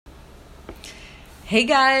Hey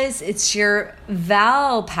guys, it's your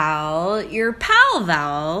Val pal, your pal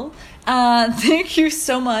Val. Thank you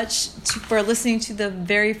so much for listening to the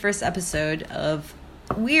very first episode of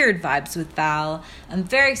Weird Vibes with Val. I'm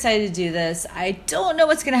very excited to do this. I don't know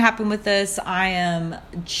what's going to happen with this. I am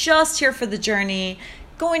just here for the journey,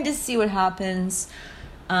 going to see what happens.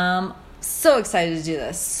 So excited to do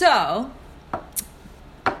this. So,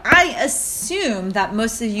 I assume that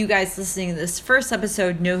most of you guys listening to this first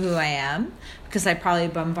episode know who I am, because I probably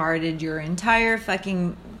bombarded your entire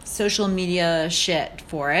fucking social media shit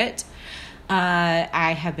for it.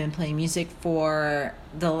 I have been playing music for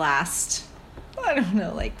the last,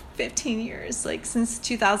 15 years, since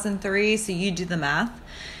 2003, so you do the math.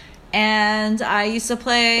 And I used to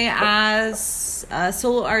play as a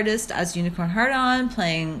solo artist, as Unicorn Heart On,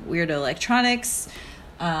 playing weirdo electronics.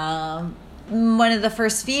 One of the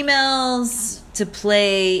first females to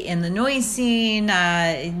play in the noise scene.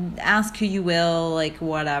 Ask who you will,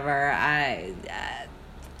 whatever.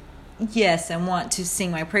 Yes, I want to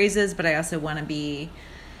sing my praises, but I also want to be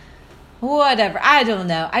whatever. I don't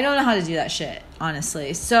know how to do that shit,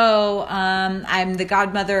 honestly. So I'm the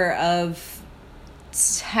godmother of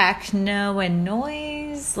techno and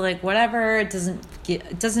noise, whatever. It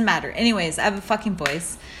doesn't matter. Anyways, I have a fucking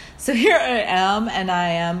voice. So here I am, and I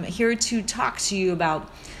am here to talk to you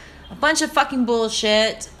about a bunch of fucking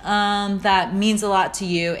bullshit that means a lot to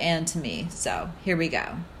you and to me. So here we go.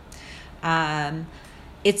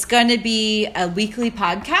 It's going to be a weekly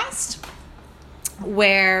podcast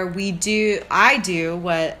where I do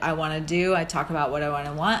what I want to do. I talk about what I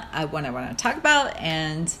want to talk about,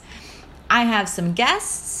 and I have some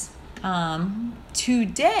guests.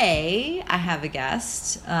 Today I have a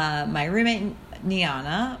guest, my roommate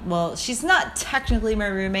Niana. Well, she's not technically my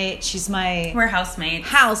roommate. We're housemates.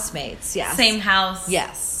 Housemates, yes. Same house.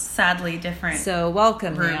 Yes. Sadly different. So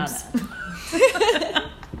welcome, rooms. Niana.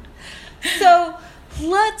 So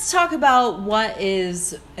let's talk about what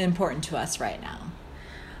is important to us right now.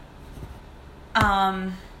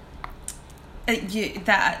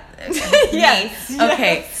 Yes.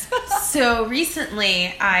 Okay. So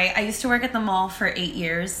recently, I used to work at the mall for 8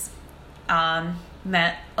 years. I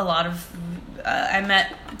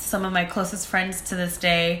met some of my closest friends to this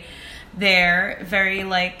day. They're very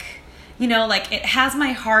it has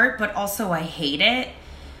my heart, but also I hate it.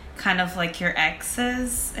 Kind of like your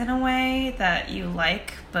exes in a way that you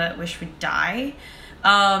like, but wish would die.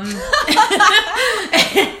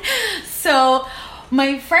 So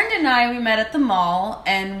my friend and I, we met at the mall,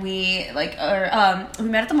 and we met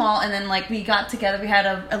at the mall, and then we got together. We had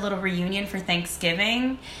a little reunion for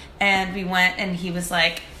Thanksgiving, and we went, and he was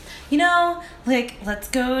like, let's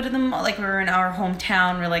go to the mall. We were in our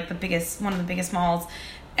hometown. We're one of the biggest malls,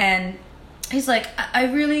 and he's like, I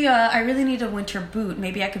really need a winter boot.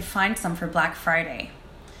 Maybe I could find some for Black Friday.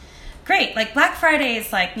 Great. Black Friday is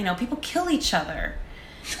people kill each other.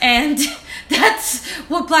 And that's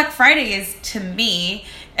what Black Friday is to me.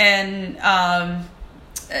 And,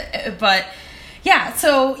 but yeah,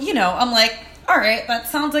 so, I'm like, all right, that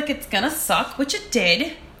sounds like it's gonna suck, which it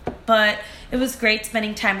did, but it was great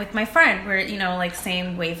spending time with my friend. We're,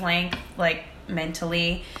 same wavelength,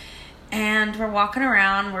 mentally, and we're walking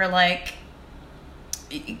around, we're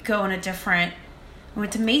we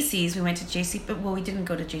went to Macy's, we went to we didn't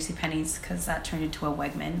go to JCPenney's because that turned into a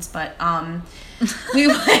Wegmans, but we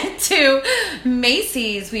went to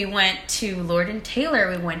Macy's, we went to Lord & Taylor,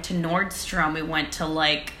 we went to Nordstrom, we went to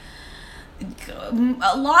a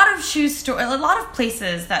lot of shoe store, a lot of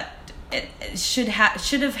places that it should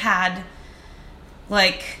have had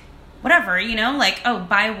whatever,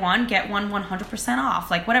 buy one get one 100% off,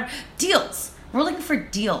 whatever, deals. We're looking for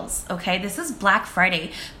deals, okay? This is Black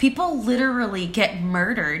Friday. People literally get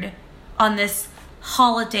murdered on this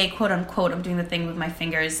holiday, quote unquote. I'm doing the thing with my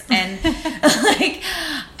fingers. And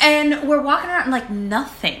and we're walking around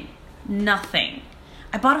nothing.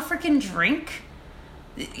 I bought a freaking drink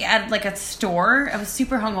at a store. I was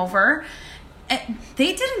super hungover. And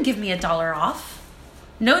they didn't give me $1 off.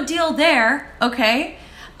 No deal there, okay?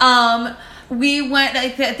 We went,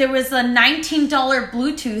 there was a $19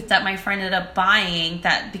 Bluetooth that my friend ended up buying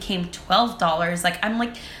that became $12. I'm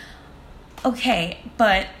like, okay,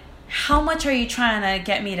 but how much are you trying to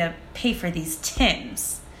get me to pay for these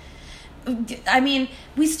Tims? I mean,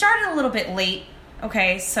 we started a little bit late,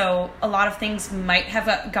 okay, so a lot of things might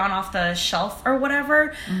have gone off the shelf or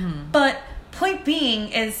whatever, but point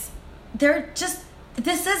being is it just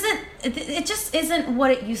isn't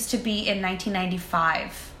what it used to be in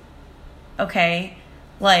 1995. Okay,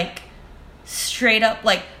 straight up,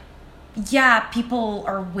 yeah, people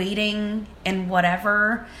are waiting and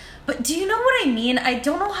whatever, But do you know what I mean? I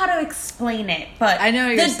don't know how to explain it, but I know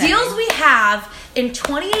what you're the saying. deals we have in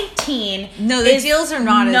 2018. No, the deals are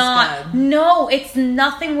not as good. No, it's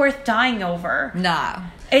nothing worth dying over. Nah.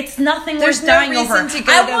 It's nothing There's worth no dying reason over. to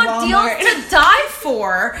go I to want Walmart. deals to die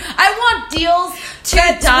for. I want deals to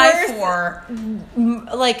That's die worth-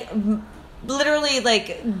 for. Like, literally,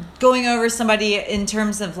 like, going over somebody in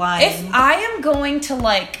terms of lying. If I am going to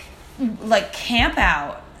like camp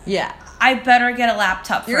out, yeah. I better get a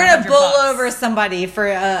laptop. You're going to bull $100. over somebody for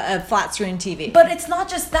a flat screen TV. But it's not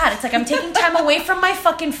just that. It's like I'm taking time away from my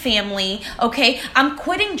fucking family, okay? I'm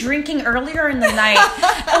quitting drinking earlier in the night.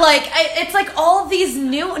 It's like all of these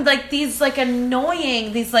new, like, these, like,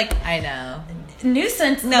 annoying, these, like... I know.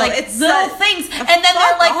 Nuisance, No, like, it's little such- things. And fuck then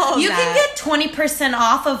they're like, all of you that. can get 20%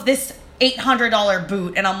 off of this $800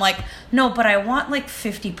 boot. And I'm like, no, but I want, like,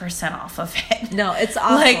 50% off of it. No, it's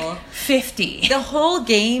awful. Like, 50. The whole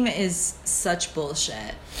game is such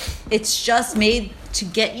bullshit. It's just made to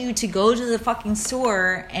get you to go to the fucking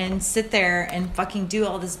store and sit there and fucking do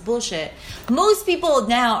all this bullshit. Most people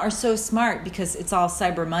now are so smart because it's all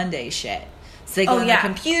Cyber Monday shit. So they go on their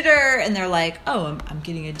computer and they're like, oh, I'm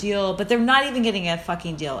getting a deal. But they're not even getting a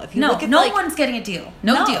fucking deal. If you look at no one's getting a deal.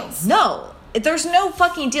 No deals. No. There's no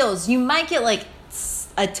fucking deals. You might get like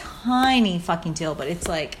a tiny fucking deal, but it's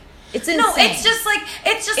like... It's insane. No, it's just like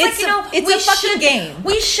it's a fucking game.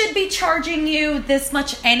 We should be charging you this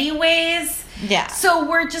much anyways. Yeah. So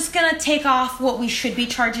we're just gonna take off what we should be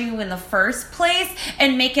charging you in the first place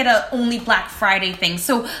and make it a only Black Friday thing.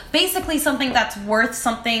 So basically, something that's worth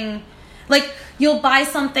something, like you'll buy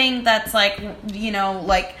something that's like, you know,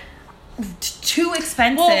 like too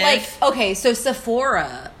expensive. Well, like, okay, so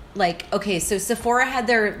Sephora, Sephora had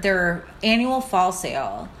their annual fall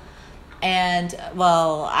sale. And,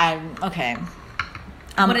 well, what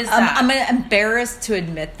is that? I'm embarrassed to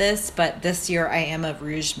admit this, but this year I am a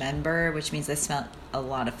Rouge member, which means I spent a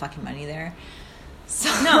lot of fucking money there. So,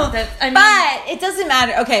 but it doesn't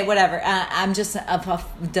matter. Okay, whatever. I'm just a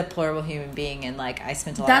deplorable human being, and like I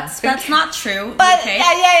spent a lot. That's not true. But okay?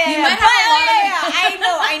 yeah. You might have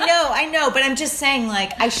I know. But I'm just saying,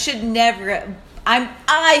 like, I should never.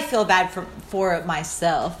 I feel bad for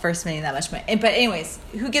myself for spending that much money. But anyways,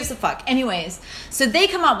 who gives a fuck? Anyways, so they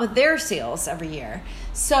come out with their sales every year.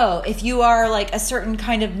 So if you are like a certain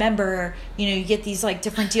kind of member, you know, you get these like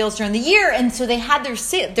different deals during the year. And so they had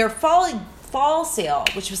their fall sale,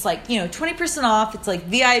 which was like, you know, 20% off. It's like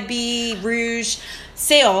VIB Rouge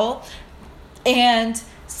sale. And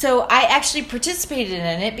so I actually participated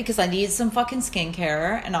in it because I needed some fucking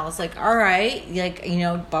skincare, and I was like, all right, like, you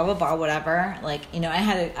know, blah blah blah, whatever. Like, you know,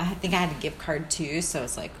 I think I had a gift card too, so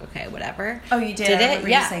it's like, okay, whatever. Oh, you did? Did I it? remember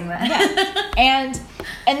you saying that. Yeah.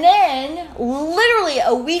 and then literally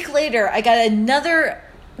a week later, I got another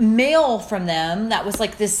mail from them that was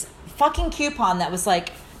like this fucking coupon that was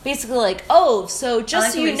like basically like, oh, so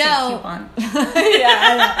just so you know, coupon. Yeah,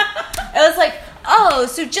 I know. It was like, oh,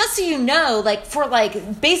 so just so you know, like, for,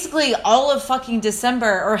 like, basically all of fucking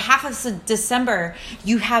December, or half of December,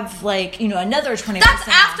 you have, like, you know, another 20%. That's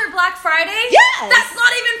after Black Friday? Yes! That's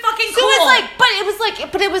not even fucking cool. So it's like, but it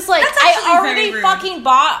was like, That's actually I already very rude. fucking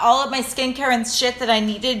bought all of my skincare and shit that I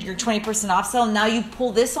needed, your 20% off sale, and now you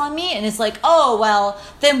pull this on me, and it's like, oh, well,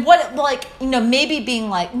 then what, like, you know, maybe they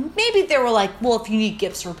were like, well, if you need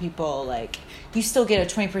gifts for people, like, you still get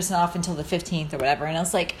a 20% off until the 15th or whatever, and I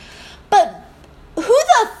was like, but who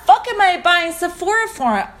the fuck am I buying Sephora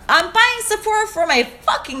for? I'm buying Sephora for my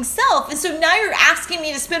fucking self. And so now you're asking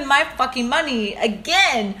me to spend my fucking money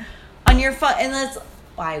again on your and that's,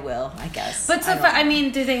 I will, I guess. But so, I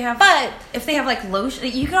mean, do they have, but if they have like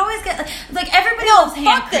lotion, you can always get, like, everybody no, loves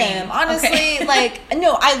hand fuck cream. them. Honestly, Okay. like,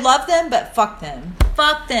 no, I love them, but fuck them.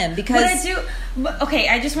 Fuck them, because... What I do, okay,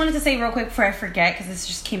 I just wanted to say real quick before I forget, because this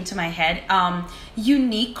just came to my head.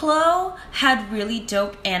 Uniqlo had really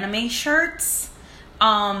dope anime shirts.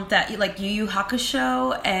 That like Yu Yu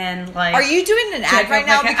Hakusho and like. Are you doing an ad right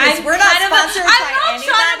now? Because we're not sponsored by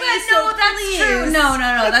anybody. No, that's true. No,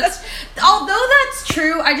 that's although that's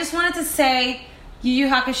true. I just wanted to say Yu Yu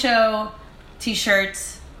Hakusho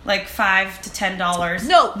t-shirts like $5 to $10.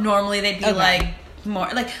 No, normally they'd be like more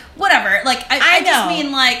like whatever. Like I just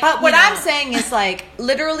mean like. But what I'm saying is like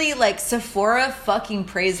literally like Sephora fucking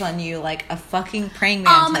preys on you like a fucking praying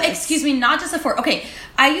mantis. Excuse me, not just Sephora. Okay,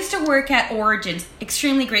 I used to work at Origins,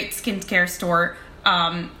 extremely great skincare store.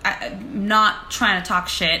 I'm not trying to talk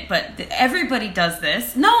shit, but everybody does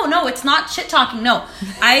this. No, it's not shit talking. No,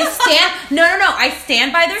 I stand. no. I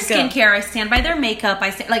stand by their skincare. I stand by their makeup.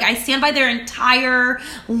 I stand by their entire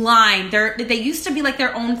line. They used to be like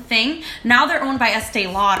their own thing. Now they're owned by Estee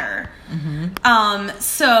Lauder. Mm-hmm.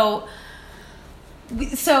 So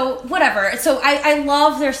So whatever. So I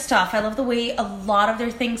love their stuff. I love the way a lot of their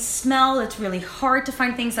things smell. It's really hard to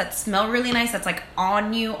find things that smell really nice. That's like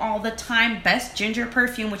on you all the time. Best ginger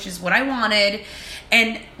perfume, which is what I wanted.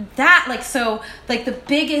 And that like, so like the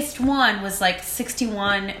biggest one was like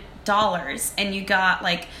 $61 and you got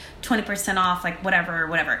like 20% off, like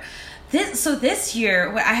whatever. This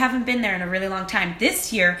year, I haven't been there in a really long time.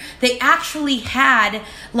 This year, they actually had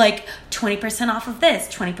like 20% off of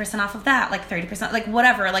this, 20% off of that, like 30%, like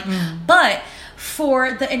whatever. Like, but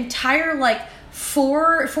for the entire like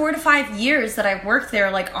 4 to 5 years that I worked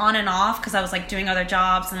there, like on and off, because I was like doing other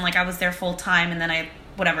jobs and like I was there full time, and then I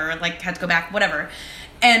like had to go back, whatever.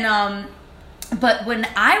 And but when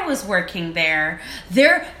I was working there,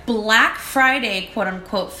 their Black Friday, quote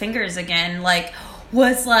unquote, fingers again, like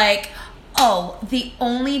was like, oh, the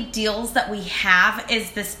only deals that we have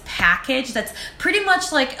is this package that's pretty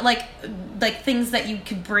much like things that you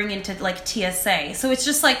could bring into like TSA. So it's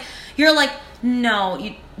just like, you're like, no,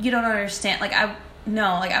 you don't understand. Like I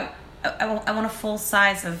want a full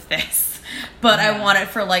size of this, but I want it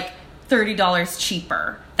for like $30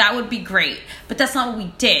 cheaper. That would be great. But that's not what we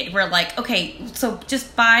did. We're like, okay, so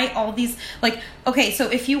just buy all these, like, okay, so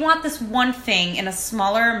if you want this one thing in a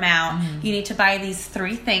smaller amount, you need to buy these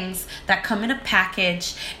 3 things that come in a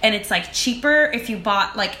package, and it's like cheaper if you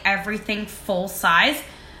bought like everything full size.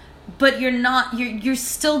 But you're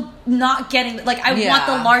still not getting, like, I want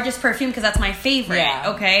the largest perfume because that's my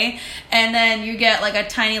favorite, okay? And then you get like a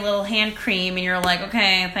tiny little hand cream and you're like,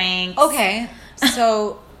 okay, thanks. Okay,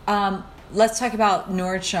 so let's talk about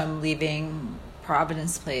Nordstrom leaving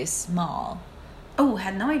Providence Place Mall. Oh,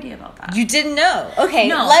 had no idea about that. You didn't know? Okay,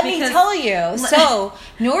 no, let me tell you. So,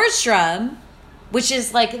 Nordstrom, which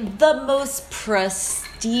is like the most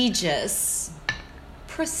prestigious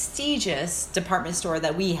department store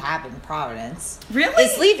that we have in Providence. Really?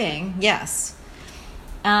 Is leaving, yes.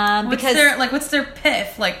 What's their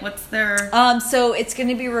piff? Like, what's their... So, it's going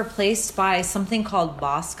to be replaced by something called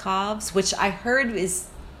Boscov's, which I heard is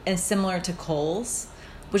similar to Kohl's,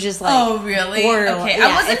 which is like, oh really? Okay, yeah,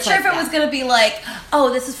 I wasn't sure if it was gonna be like,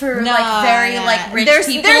 oh, this is for like very like rich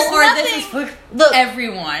people, or this is for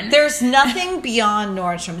everyone. There's nothing beyond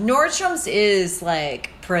Nordstrom. Nordstrom's is like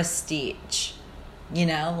prestige, you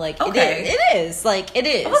know, like it is like it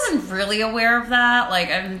is. I wasn't really aware of that. Like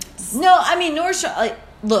I mean Nordstrom. Like,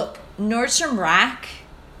 look, Nordstrom Rack,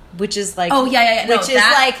 which is like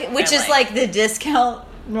which is like the discount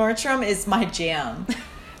Nordstrom is my jam.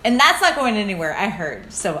 And that's not going anywhere, I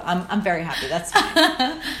heard. So I'm very happy. That's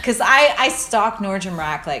fine. Because I stock Nordstrom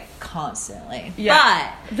Rack like constantly.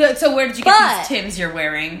 Yeah. But so where did you get these Tims you're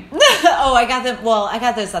wearing? Oh, I got them. Well, I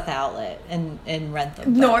got those at the outlet in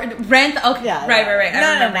Rentham. Rent. Okay. Yeah. Right.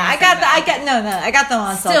 No. I got them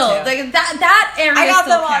on sale too. Like that area. I got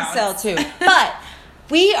them counts. on sale too. But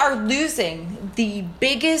we are losing the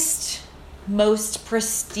biggest, most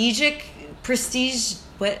prestige.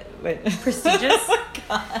 What? Prestigious?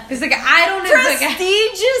 Oh, it's like, I don't know.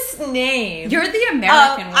 Prestigious name. You're the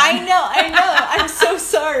American one. I know. I'm so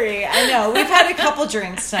sorry. I know. We've had a couple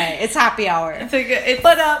drinks tonight. It's happy hour.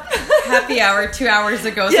 But happy hour 2 hours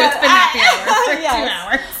ago, so it's been happy hour for 2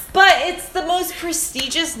 hours. But it's the most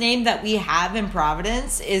prestigious name that we have in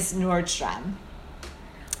Providence is Nordstrom.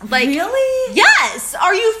 Like, really? Yes.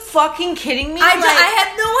 Are you fucking kidding me? I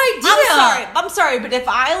had no idea. I'm sorry, but if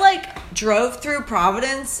I like drove through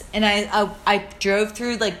Providence and I drove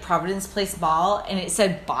through like Providence Place Mall and it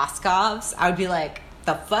said Boscov's, I would be like,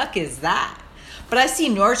 the fuck is that? But I see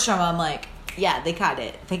Nordstrom, I'm like, yeah, they got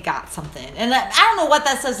it. They got something. And I don't know what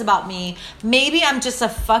that says about me. Maybe I'm just a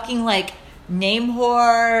fucking like name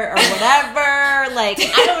whore or whatever. Like,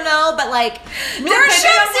 I don't know, but like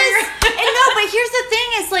Nordstrom's is no, but here's the thing,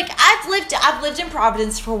 is like I've lived in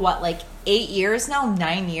Providence for what, like 8 years now,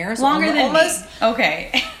 9 years, longer than almost. Me.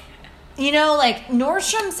 Okay. You know, like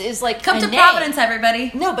Nordstrom's is like come to name. Providence,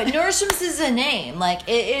 everybody. No, but Nordstrom's is a name. Like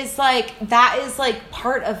it is like that is like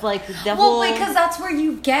part of like the whole. Well, because that's where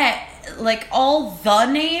you get like all the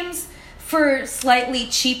names for slightly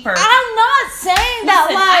cheaper. I'm not saying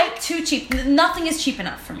that like I'm too cheap. Nothing is cheap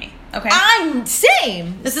enough for me. Okay. I'm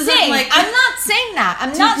same. This isn't like I'm not saying that.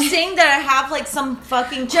 I'm not saying that I have like some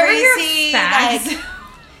fucking crazy like.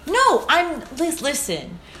 No,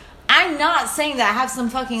 listen. I'm not saying that I have some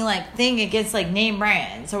fucking like thing against like name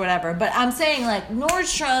brands or whatever, but I'm saying like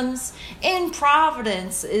Nordstrom's in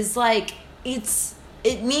Providence is like it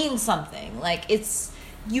means something. Like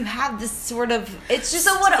you have this sort of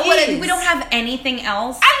so what we don't have anything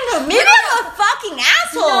else. I don't know. Maybe I'm a fucking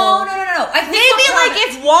asshole. No. I think maybe like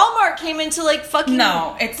if Walmart came into like fucking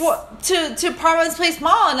it's to Providence Place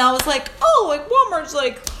Mall and I was like, oh, like Walmart's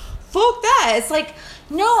like fuck that. It's like,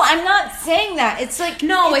 no, I'm not saying that. It's like,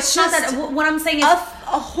 no, it's not that. What I'm saying is a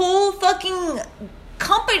whole fucking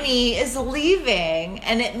company is leaving,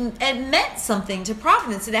 and it meant something to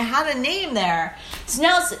Providence, and it had a name there. So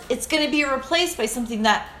now it's going to be replaced by something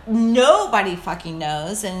that nobody fucking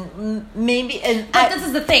knows, and maybe. But this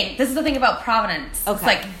is the thing. This is the thing about Providence.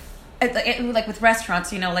 Okay. It's like with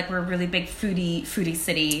restaurants, you know, like we're a really big foodie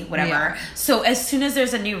city, whatever. Yeah. So as soon as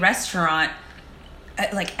there's a new restaurant,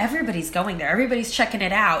 like everybody's going there, everybody's checking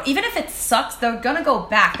it out. Even if it sucks, they're gonna go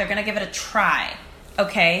back. They're gonna give it a try.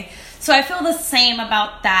 Okay, so I feel the same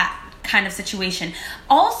about that kind of situation.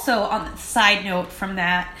 Also, on the side note from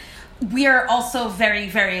that, we are also very,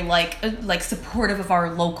 very like supportive of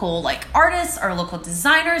our local like artists, our local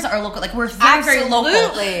designers, our local we're very, very local.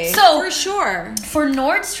 So for sure, for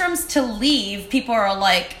Nordstrom's to leave, people are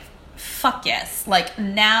like, fuck yes. Like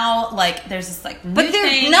now, like there's this like new but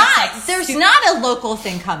thing. There's not a local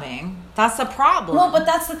thing coming. That's the problem. Well, but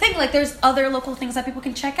that's the thing. Like there's other local things that people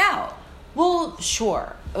can check out. Well,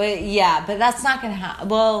 sure. Yeah, but that's not going to happen.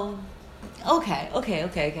 Well, okay.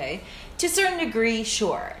 To a certain degree,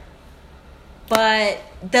 sure. But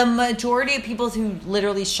the majority of people who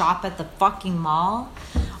literally shop at the fucking mall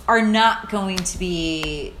are not going to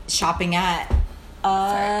be shopping at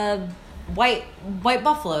White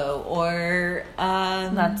Buffalo or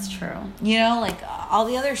that's true. You know, like all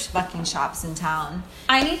the other fucking shops in town.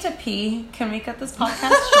 I need to pee. Can we cut this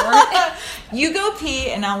podcast short? You go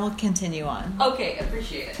pee and I will continue on. Okay,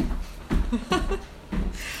 appreciate it.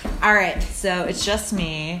 All right, so it's just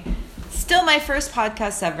me. Still my first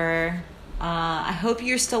podcast ever. I hope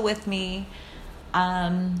you're still with me.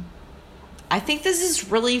 I think this is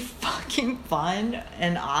really fucking fun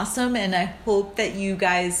and awesome, and I hope that you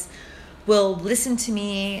guys will listen to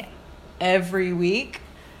me every week.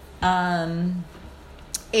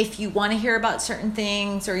 If you want to hear about certain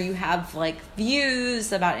things or you have like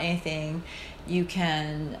views about anything, you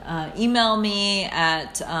can email me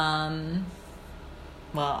at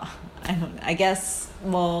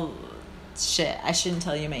I shouldn't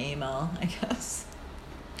tell you my email, I guess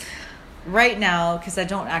right now, because I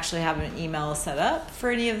don't actually have an email set up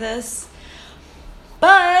for any of this.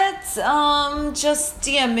 But just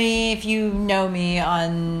DM me if you know me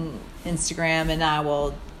on Instagram, and I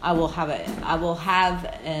will have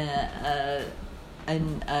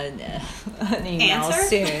an email Answer?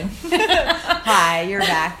 soon. Hi, you're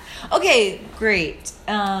back. Okay, great.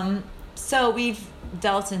 So we've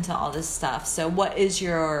dealt into all this stuff. So what is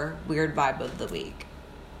your weird vibe of the week?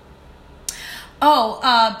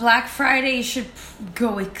 Black Friday should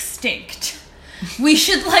go extinct. We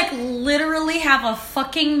should like literally have a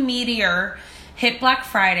fucking meteor hit Black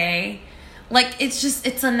Friday. Like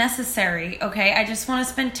it's unnecessary, okay? I just want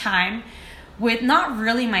to spend time with not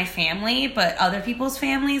really my family, but other people's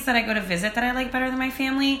families that I go to visit that I like better than my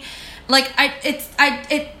family. Like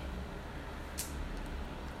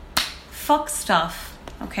fuck stuff,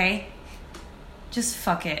 okay? Just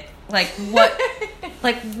fuck it. Like what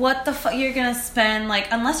like what the fuck you're gonna spend, like,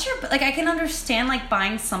 unless you're like, I can understand like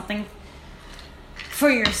buying something for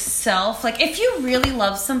yourself. Like if you really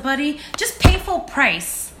love somebody, just pay full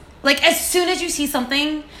price. Like as soon as you see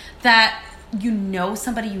something that you know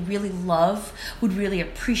somebody you really love would really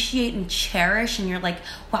appreciate and cherish, and you're like,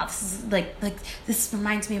 wow, this is like this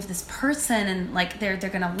reminds me of this person, and like they're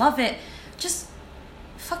gonna love it, just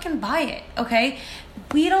fucking buy it, okay?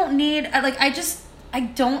 We don't need I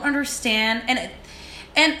don't understand, and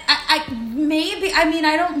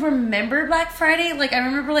I don't remember Black Friday. Like I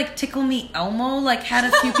remember like Tickle Me Elmo like had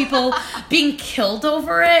a few people being killed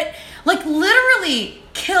over it, like literally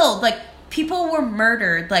killed, like people were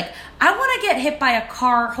murdered. Like I want to get hit by a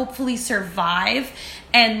car, hopefully survive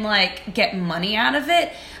and like get money out of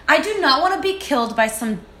it. I do not want to be killed by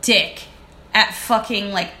some dick at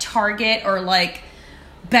fucking like Target or like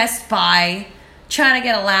Best Buy trying to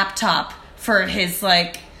get a laptop for his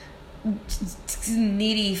like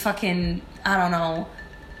needy fucking, I don't know,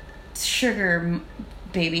 sugar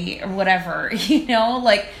baby or whatever, you know?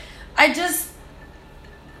 Like I just,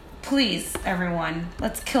 please everyone,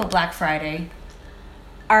 let's kill Black Friday.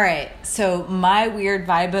 All right, so my weird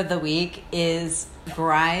vibe of the week is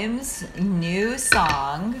Grimes' new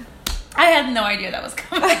song. I had no idea that was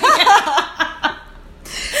coming.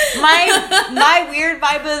 My weird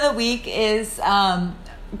vibe of the week is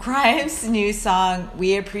Grimes' new song,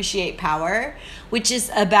 We Appreciate Power, which is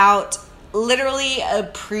about literally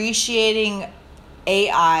appreciating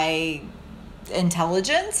AI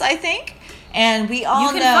intelligence, I think. And we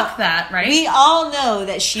all you can fuck that, right? We all know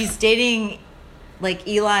that she's dating like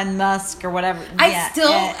Elon Musk or whatever. I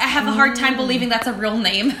still have a hard time believing that's a real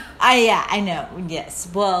name. I know. Yes.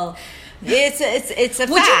 Well, it's a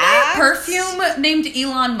Would you buy a perfume named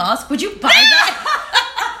Elon Musk? Would you buy that?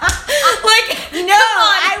 Like, no,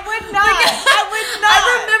 I would not. I would not. I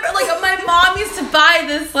remember, like, my mom used to buy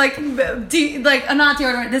this, not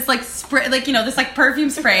deodorant, this, like, spray, like, you know, this, like, perfume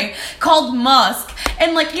spray called Musk.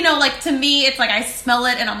 And, like, you know, like, to me, it's like, I smell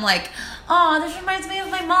it and I'm like, oh, this reminds me of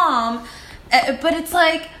my mom. But it's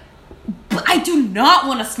like, I do not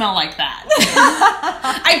want to smell like that.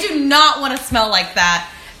 I do not want to smell like that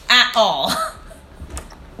at all.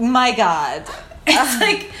 My God. It's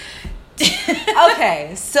like...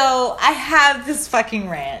 Okay, so I have this fucking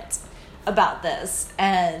rant about this,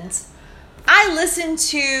 and I listened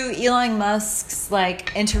to Elon Musk's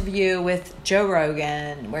like interview with Joe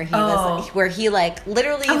Rogan where he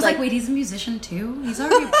literally I was like, wait, he's a musician too? He's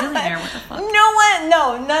already a billionaire. What the fuck?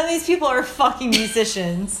 No, none of these people are fucking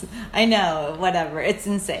musicians. I know, whatever, it's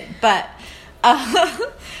insane, but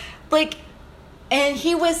like, and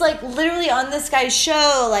he was like literally on this guy's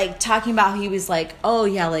show, like talking about, he was like, oh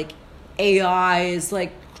yeah, like AI is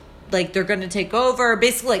like they're gonna take over,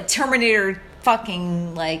 basically like Terminator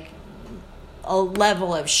fucking like a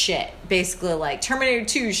level of shit, basically like Terminator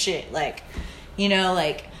 2 shit, like, you know,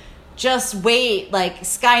 like just wait, like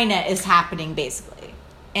Skynet is happening basically.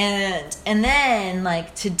 And then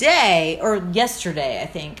like today or yesterday, I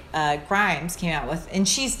think Grimes came out with, and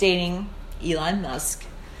she's dating Elon Musk.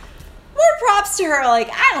 More props to her.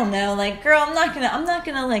 Like, I don't know, like, girl, I'm not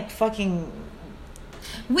gonna like fucking.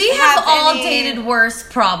 We have all dated worse,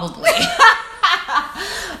 probably.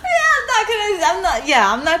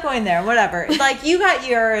 I'm not going there. Whatever. Like, you got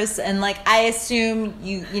yours, and like, I assume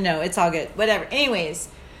you know, it's all good. Whatever. Anyways,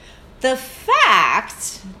 the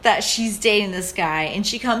fact that she's dating this guy and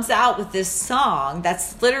she comes out with this song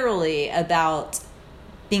that's literally about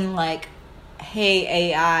being like,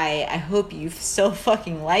 hey AI, I hope you still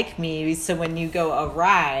fucking like me, so when you go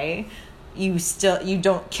awry, you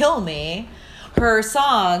don't kill me. Her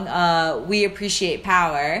song, We Appreciate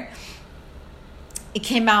Power, it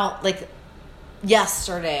came out like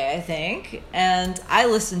yesterday, I think, and I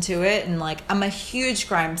listened to it, and like, I'm a huge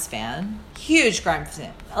Grimes fan.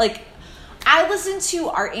 Like, I listened to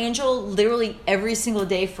Archangel literally every single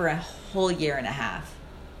day for a whole year and a half.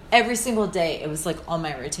 Every single day, it was like on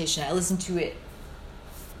my rotation. I listened to it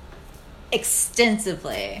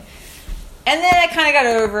extensively. And then I kind of got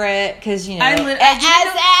over it because, you know, as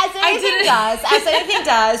anything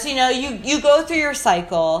does, you know, you go through your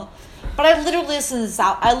cycle. But I literally listened to this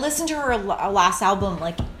out. I listened to her last album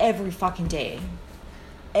like every fucking day.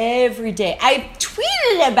 Every day. I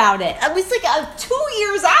tweeted about it. I was like 2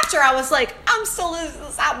 years after, I was like, I'm still listening to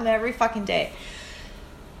this album every fucking day.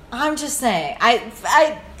 I'm just saying.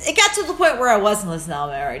 It got to the point where I wasn't listening to the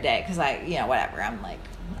album every day because whatever.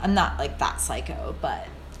 I'm not like that psycho, but.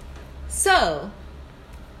 So,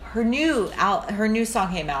 her new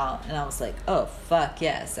song came out, and I was like, oh, fuck,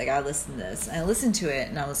 yes, I gotta listen to this. And I listened to it,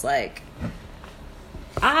 and I was like,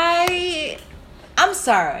 I'm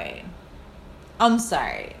sorry,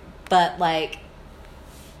 but, like,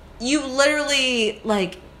 you literally,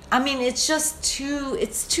 like, I mean, it's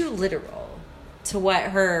too literal to what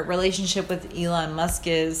her relationship with Elon Musk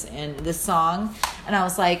is in this song. And I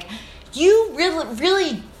was like, you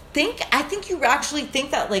really I think you actually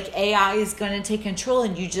think that like AI is going to take control,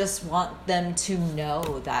 and you just want them to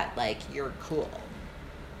know that like you're cool.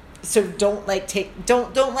 So don't like you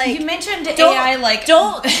mentioned AI like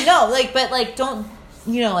don't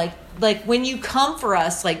you know, like when you come for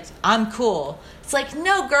us, like I'm cool. It's like,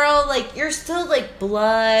 no, girl, like you're still like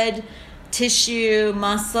blood, tissue,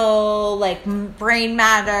 muscle, like brain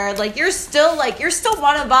matter, like you're still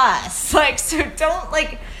one of us. Like, so don't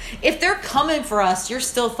like. If they're coming for us, you're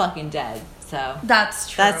still fucking dead. So that's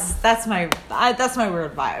true. That's my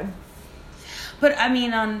weird vibe. But I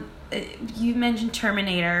mean, you mentioned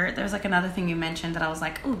Terminator. There's like another thing you mentioned that I was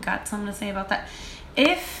like, ooh, got something to say about that.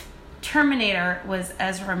 If Terminator was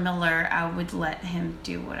Ezra Miller, I would let him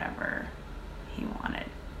do whatever he wanted.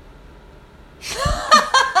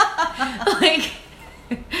 Like,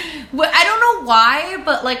 I don't know why,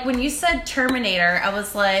 but like when you said Terminator, I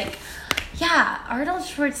was like, yeah, Arnold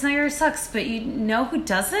Schwarzenegger sucks, but you know who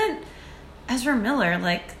doesn't? Ezra Miller.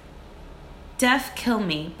 Like, death kill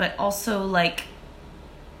me, but also like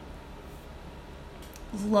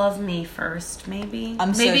love me first, maybe.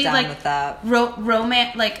 Maybe so down like with that.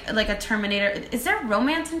 Romance, like a Terminator. Is there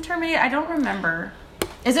romance in Terminator? I don't remember.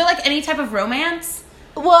 Is there like any type of romance?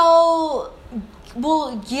 Well,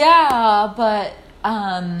 yeah, but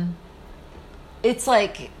it's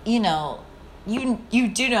like, you know, you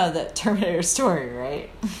do know the Terminator story, right?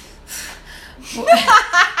 You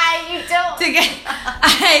don't.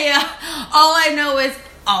 All I know is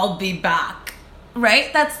I'll be back.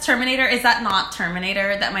 Right? That's Terminator. Is that not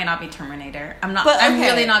Terminator? That might not be Terminator. I'm not. But, I'm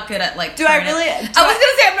really not good at I was gonna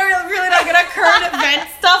say I'm really not good at current event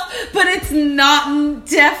stuff, but it's not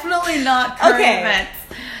definitely not current events.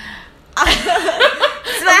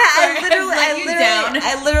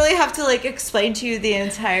 I literally have to explain to you the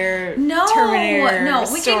entire Terminator No,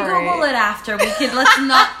 we can Google it after. Let's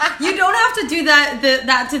not. You don't have to do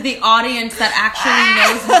that to the audience that actually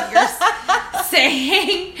knows what you're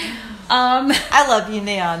saying. I love you,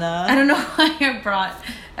 Niana. I don't know why I brought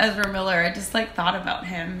Ezra Miller. I just thought about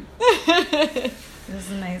him. It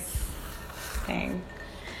was a nice thing.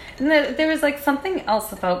 And there was something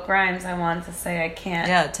else about Grimes I wanted to say. I can't.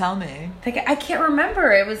 Yeah, tell me. I can't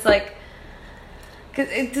remember. It was because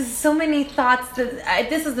there's so many thoughts.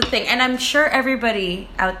 This is the thing, and I'm sure everybody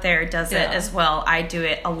out there does it as well. I do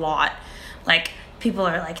it a lot. People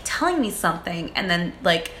are telling me something, and then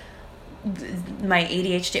my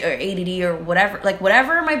ADHD or ADD or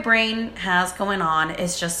whatever my brain has going on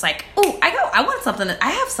is just I want something.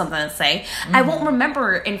 I have something to say. Mm-hmm. I won't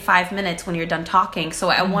remember in 5 minutes when you're done talking, so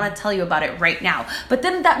I want to tell you about it right now. But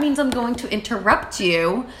then that means I'm going to interrupt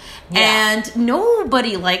you, and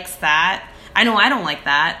nobody likes that. I know I don't like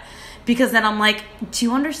that. Because then I'm do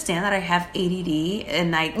you understand that I have ADD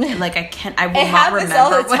and I will not remember. It happens all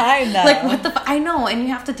the time, though. What the I know, and you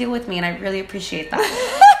have to deal with me, and I really appreciate that.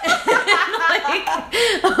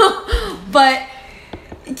 But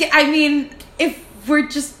I mean, if we're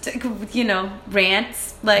just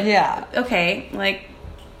rants, okay,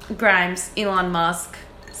 Grimes, Elon Musk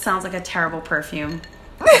sounds like a terrible perfume.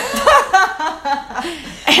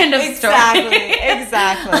 End of story.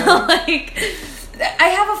 Exactly. I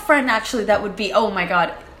have a friend actually that would be, oh my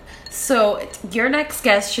God. So your next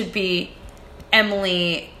guest should be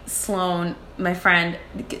Emily Sloan, my friend.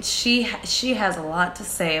 She has a lot to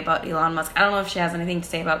say about Elon Musk. I don't know if she has anything to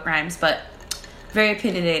say about Grimes, but very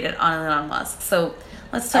opinionated on Elon Musk. So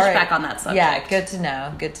let's touch back on that subject. Yeah,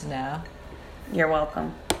 good to know. You're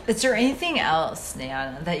welcome. Is there anything else,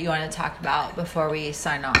 Niana, that you want to talk about before we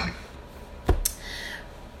sign off?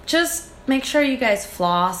 Just make sure you guys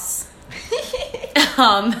floss.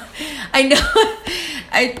 I know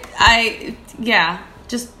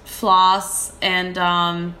just floss and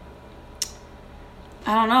I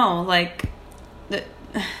don't know,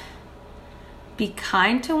 be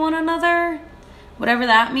kind to one another, whatever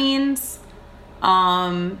that means.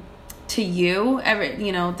 To you,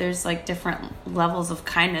 there's different levels of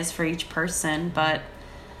kindness for each person, but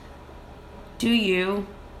do you?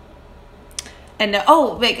 And I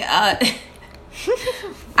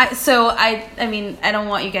mean, I don't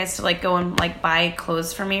want you guys to go and buy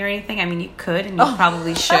clothes for me or anything. I mean, you could and you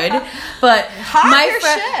probably should, but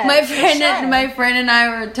my friend and I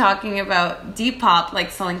were talking about Depop,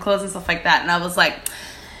 selling clothes and stuff like that, and I was like,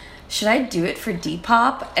 should I do it for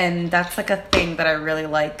Depop? And that's a thing that I really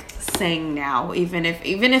like saying now, even if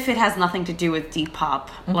it has nothing to do with Depop,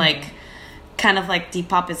 kind of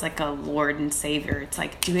Depop is a Lord and Savior. It's do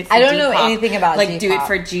it for Depop. I don't know anything about Depop. Do it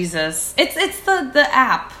for Jesus. It's the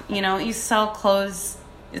app, you sell clothes.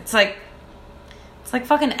 It's fucking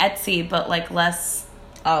Etsy, but less.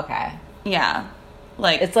 Okay. Yeah.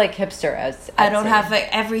 It's hipster Etsy. I don't have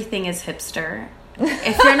everything is hipster.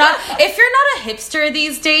 If you're not a hipster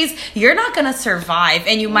these days, you're not gonna survive,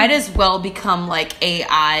 and you might as well become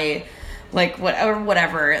AI,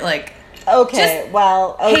 whatever. Okay,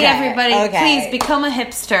 hey everybody, please become a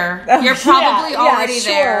hipster. You're probably already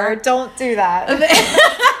there. Don't do that.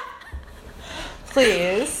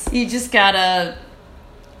 Please. You just gotta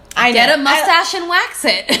get a mustache and wax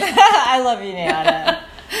it. I love you, Niana.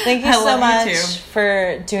 Thank you so much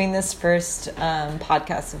for doing this first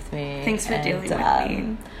podcast with me. Thanks for dealing with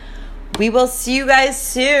me. We will see you guys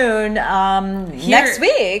soon next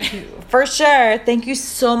week. For sure. Thank you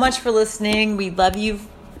so much for listening. We love you.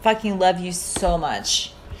 Fucking love you so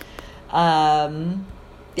much. I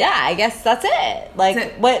guess that's it.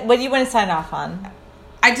 What do you want to sign off on?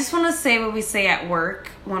 I just want to say what we say at work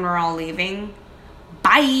when we're all leaving.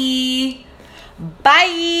 Bye.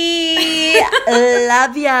 Bye.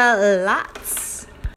 Love ya a lot.